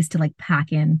figure out ways to like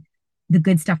pack in the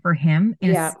good stuff for him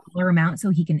in a smaller amount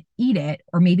so he can eat it.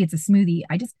 Or maybe it's a smoothie.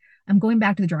 I'm going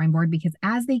back to the drawing board because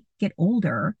as they get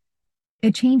older,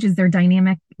 it changes their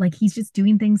dynamic. Like he's just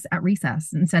doing things at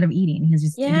recess instead of eating. He's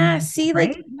just see, right?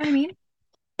 like, You know what I mean?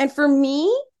 And for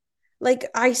me, like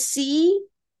I see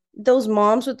those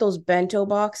moms with those bento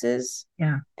boxes.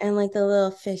 Yeah. And like the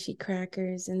little fishy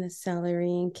crackers and the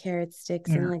celery and carrot sticks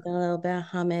and like a little bit of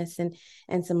hummus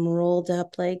and some rolled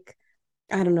up, like,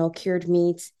 I don't know, cured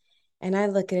meats. And I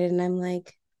look at it and I'm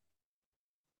like,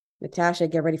 Natasha,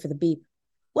 get ready for the beep.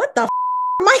 What the are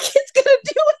my kids gonna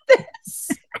do with this?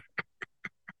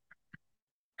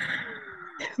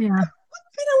 Yeah. What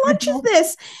kind of lunch is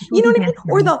this? You know what I mean?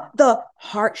 Or the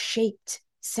heart-shaped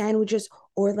sandwiches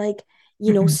or like,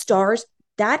 you know, stars.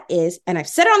 That is, and I've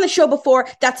said it on the show before,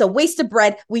 that's a waste of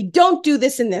bread. We don't do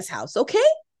this in this house, okay?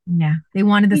 Yeah. They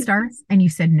wanted the stars and you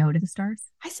said no to the stars?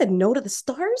 I said no to the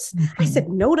stars. I said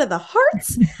no to the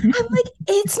hearts. I'm like,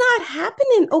 it's not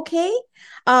happening, okay?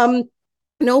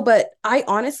 No, but I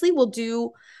honestly will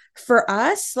do for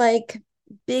us, like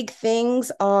big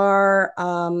things are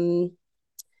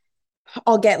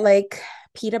I'll get like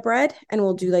pita bread and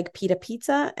we'll do like pita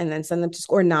pizza and then send them to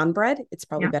school, or naan bread. It's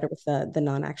probably better with the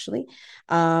naan actually.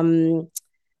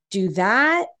 Do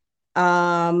that.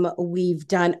 We've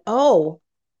done,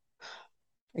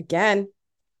 again,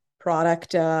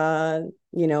 product, you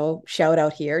know, shout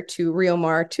out here to Rio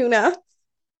Mar Tuna,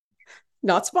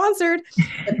 not sponsored,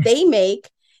 but they make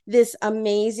this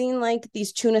amazing, like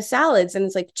these tuna salads, and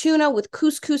it's like tuna with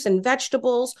couscous and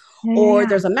vegetables, or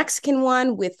there's a Mexican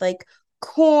one with like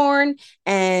corn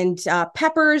and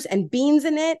peppers and beans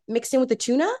in it mixed in with the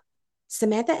tuna.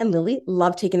 Samantha and Lily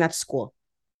love taking that to school.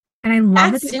 And I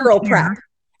love that's zero prep.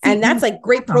 And that's like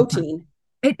great protein.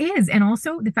 It is. And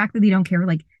also the fact that they don't care,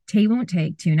 like Tay won't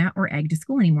take tuna or egg to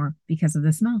school anymore because of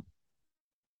the smell.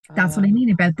 That's what I mean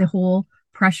about the whole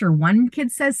pressure. One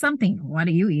kid says something, what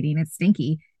are you eating? It's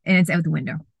stinky. And it's out the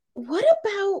window. What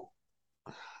about,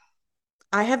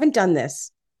 I haven't done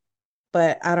this,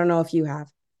 but I don't know if you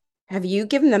have. Have you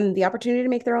given them the opportunity to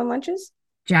make their own lunches?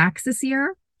 Jax this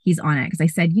year, he's on it because I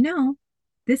said, you know,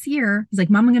 this year, he's like,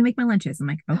 Mom, I'm going to make my lunches. I'm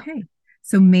like, okay.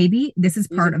 So maybe this is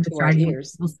part of the strategy.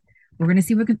 We're going to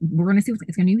see we're going to see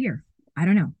it's a new year. I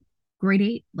don't know. Grade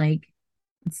 8, like,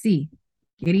 let's see.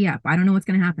 Giddy up. I don't know what's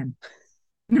going to happen.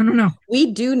 No.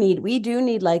 We do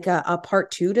need like a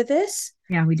part 2 to this.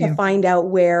 Yeah, we do. To find out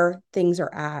where things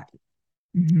are at.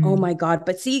 Oh my God.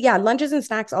 But see, yeah, lunches and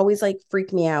snacks always like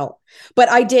freak me out. But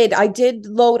I did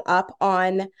load up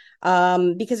on,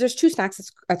 because there's 2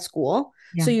 snacks at school.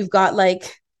 Yeah. So you've got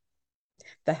like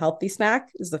the healthy snack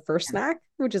is the first snack,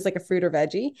 which is like a fruit or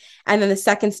veggie. And then the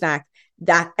second snack,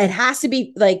 that it has to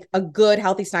be like a good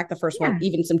healthy snack, the first one,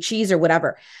 even some cheese or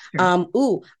whatever.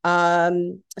 Sure.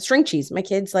 String cheese. My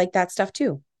kids like that stuff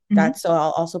too. So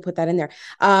I'll also put that in there.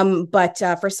 But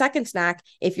for second snack,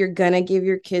 if you're going to give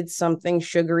your kids something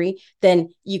sugary, then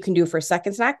you can do it for a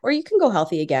second snack, or you can go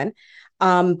healthy again.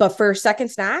 But for second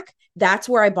snack, that's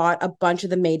where I bought a bunch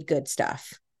of the made good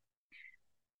stuff.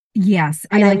 Yes.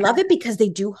 And I love it because they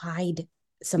do hide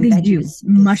some veggies.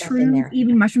 Mushrooms,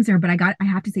 even mushrooms there. But I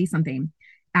have to say something.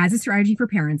 As a strategy for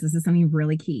parents, this is something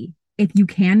really key. If you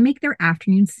can make their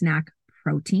afternoon snack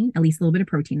protein, at least a little bit of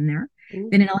protein in there,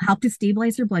 then it'll help to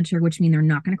stabilize their blood sugar, which means they're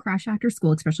not going to crash after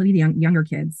school, especially the younger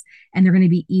kids. And they're going to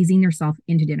be easing themselves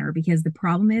into dinner, because the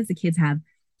problem is the kids have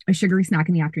a sugary snack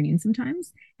in the afternoon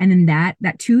sometimes. And then that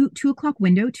 2 o'clock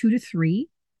window, 2 to 3,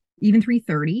 even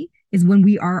 3:30 is when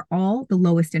we are all the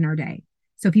lowest in our day.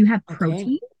 So if you have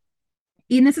protein,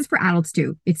 and this is for adults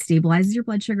too, it stabilizes your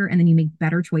blood sugar, and then you make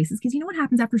better choices. Because you know what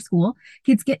happens after school?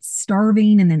 Kids get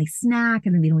starving and then they snack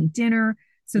and then they don't eat dinner.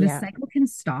 So the cycle can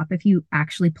stop if you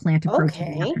actually plant a protein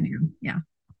in the afternoon. Yeah.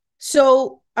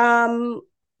 So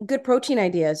good protein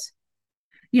ideas.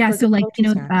 Yeah. So like, you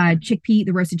know,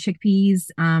 the roasted chickpeas.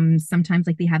 Sometimes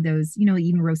like they have those, you know,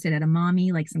 even roasted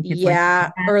edamame, like some kids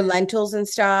like or lentils and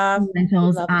stuff.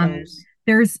 Lentils.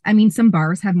 Some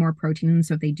bars have more protein.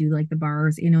 So if they do like the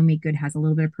bars, you know, Make Good has a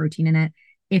little bit of protein in it.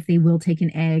 If they will take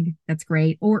an egg, that's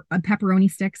great. Or a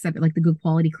pepperoni sticks, like the Good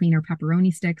Quality Cleaner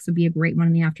pepperoni sticks would be a great one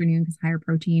in the afternoon because higher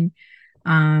protein.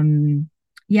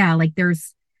 Like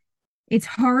it's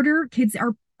harder. Kids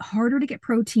are harder to get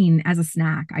protein as a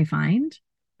snack, I find.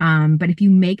 But if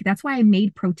you that's why I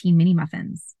made protein mini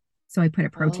muffins. So I put a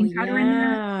protein powder in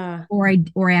there. Yeah.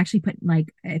 Or I actually put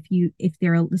like if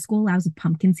the school allows a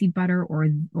pumpkin seed butter or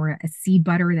a seed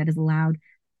butter that is allowed,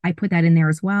 I put that in there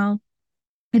as well.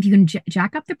 If you can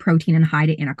jack up the protein and hide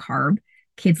it in a carb,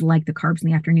 kids like the carbs in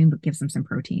the afternoon, but gives them some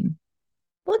protein.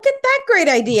 Look at that great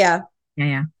idea. Yeah,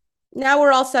 yeah. Now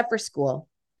we're all set for school.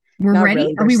 We're Not ready.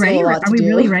 really. Are we There's ready? still a lot Are to we do.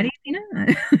 really ready, Tina?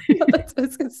 That's what I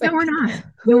was gonna say. No, we're not.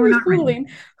 Who No, are we're we not ready. fooling?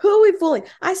 Who are we fooling?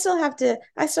 I still have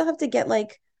to get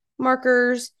like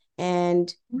markers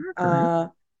and Markers.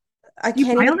 I Do you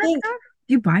can't buy all even that think. stuff?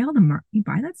 Do you buy you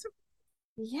buy that stuff?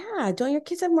 Yeah, don't your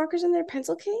kids have markers in their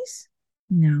pencil case?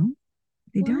 No,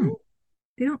 they don't. What?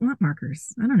 They don't want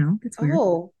markers. I don't know. That's weird.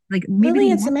 Oh, Like maybe Lily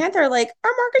they and want. Samantha are like,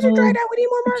 our markers are dried Oh, out. We need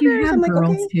more but you markers. I'm have like,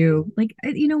 girls okay. too. Like,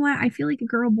 you know what? I feel like a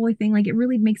girl boy thing. Like, it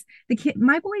really makes the kid.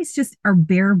 My boys just are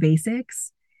bare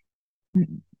basics. I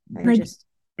Like, just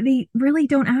they really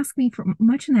don't ask me for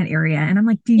much in that area. And I'm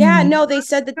like, do you Yeah, need no, they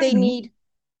said that they me? need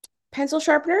pencil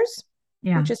sharpeners,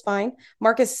 Yeah. which is fine.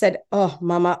 Marcus said, "Oh,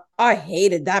 Mama, I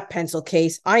hated that pencil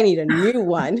case. I need a new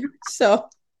one." So,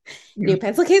 new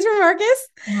pencil case for Marcus.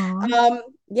 Aw.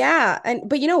 Yeah,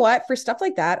 but you know what? For stuff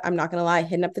like that, I'm not gonna lie,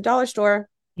 hitting up the dollar store,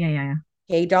 Yeah, yeah, yeah.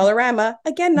 hey Dollarama,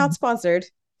 again, not sponsored.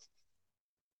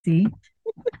 See,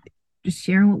 just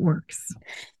sharing what works.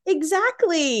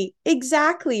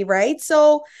 Exactly, right?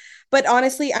 So, but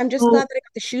honestly, I'm just glad that I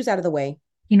got the shoes out of the way.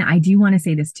 You know, I do want to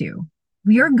say this too.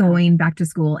 We are going back to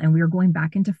school and we are going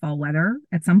back into fall weather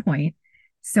at some point.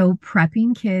 So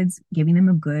prepping kids, giving them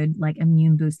a good like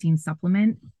immune boosting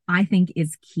supplement, I think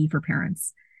is key for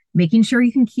parents. Making sure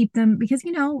you can keep them because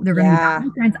you know they're going to be back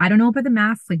with friends. I don't know about the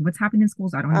masks, like what's happening in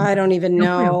schools. I don't even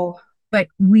know. But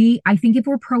I think if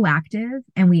we're proactive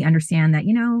and we understand that,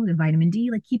 you know, the vitamin D,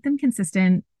 like keep them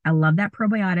consistent. I love that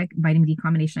probiotic vitamin D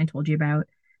combination I told you about.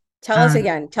 Tell us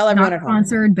again. Tell everyone at home. Not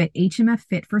sponsored, but HMF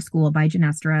Fit for School by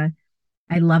Genestra.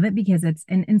 I love it because it's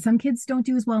and some kids don't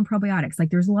do as well in probiotics. Like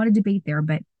there's a lot of debate there,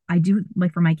 but I do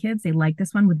like for my kids, they like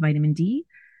this one with vitamin D,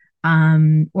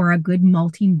 or a good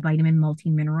multivitamin,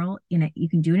 multi-mineral in it. You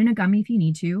can do it in a gummy if you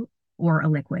need to, or a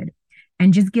liquid.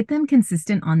 And just get them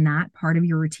consistent on that part of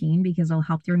your routine because it'll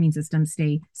help their immune system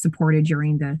stay supported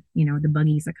during the, you know, the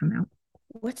buggies that come out.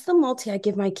 What's the multi I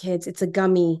give my kids? It's a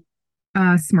gummy.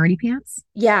 Smarty Pants.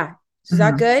 Yeah. Is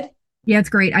that good? Yeah, it's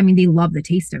great. I mean, they love the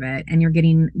taste of it. And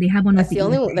they have one That's with the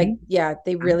only one. Like, yeah,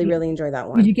 they really enjoy that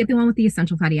one. Did you get the one with the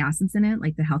essential fatty acids in it,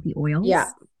 like the healthy oils?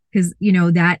 Yeah. Because, you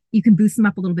know, that you can boost them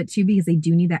up a little bit too because they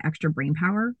do need that extra brain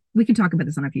power. We can talk about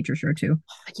this on a future show too.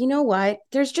 You know what?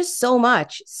 There's just so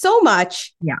much.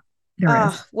 Yeah, there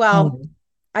is. Well,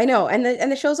 I know. And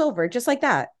the show's over just like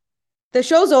that. The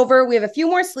show's over. We have a few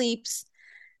more sleeps.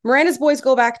 Miranda's boys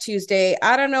go back Tuesday.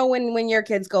 I don't know when your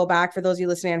kids go back. For those of you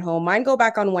listening at home, mine go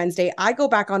back on Wednesday. I go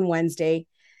back on Wednesday.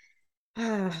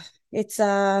 It's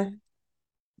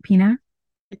Pina.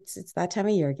 It's that time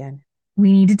of year again.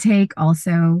 We need to take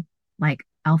also like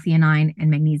L-theanine and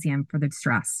magnesium for the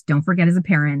stress. Don't forget, as a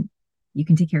parent, you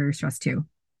can take care of your stress too.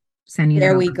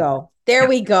 There we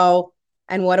go.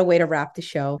 And what a way to wrap the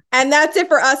show. And that's it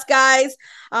for us, guys.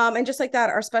 And just like that,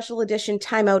 our special edition,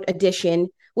 timeout edition,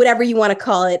 whatever you want to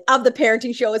call it, of the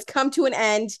parenting show has come to an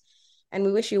end. And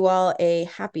we wish you all a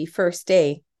happy first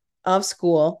day of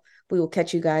school. We will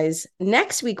catch you guys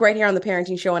next week right here on the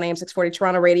Parenting Show on AM 640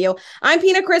 Toronto Radio. I'm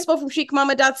Pina Crispo from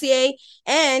chicmama.ca,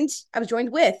 and I was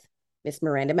joined with Miss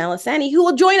Miranda Malasani, who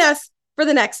will join us for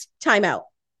the next timeout,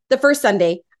 the first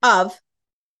Sunday of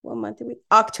what month are we?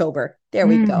 October. There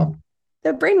we go.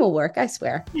 The brain will work, I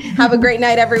swear. Have a great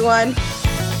night, everyone.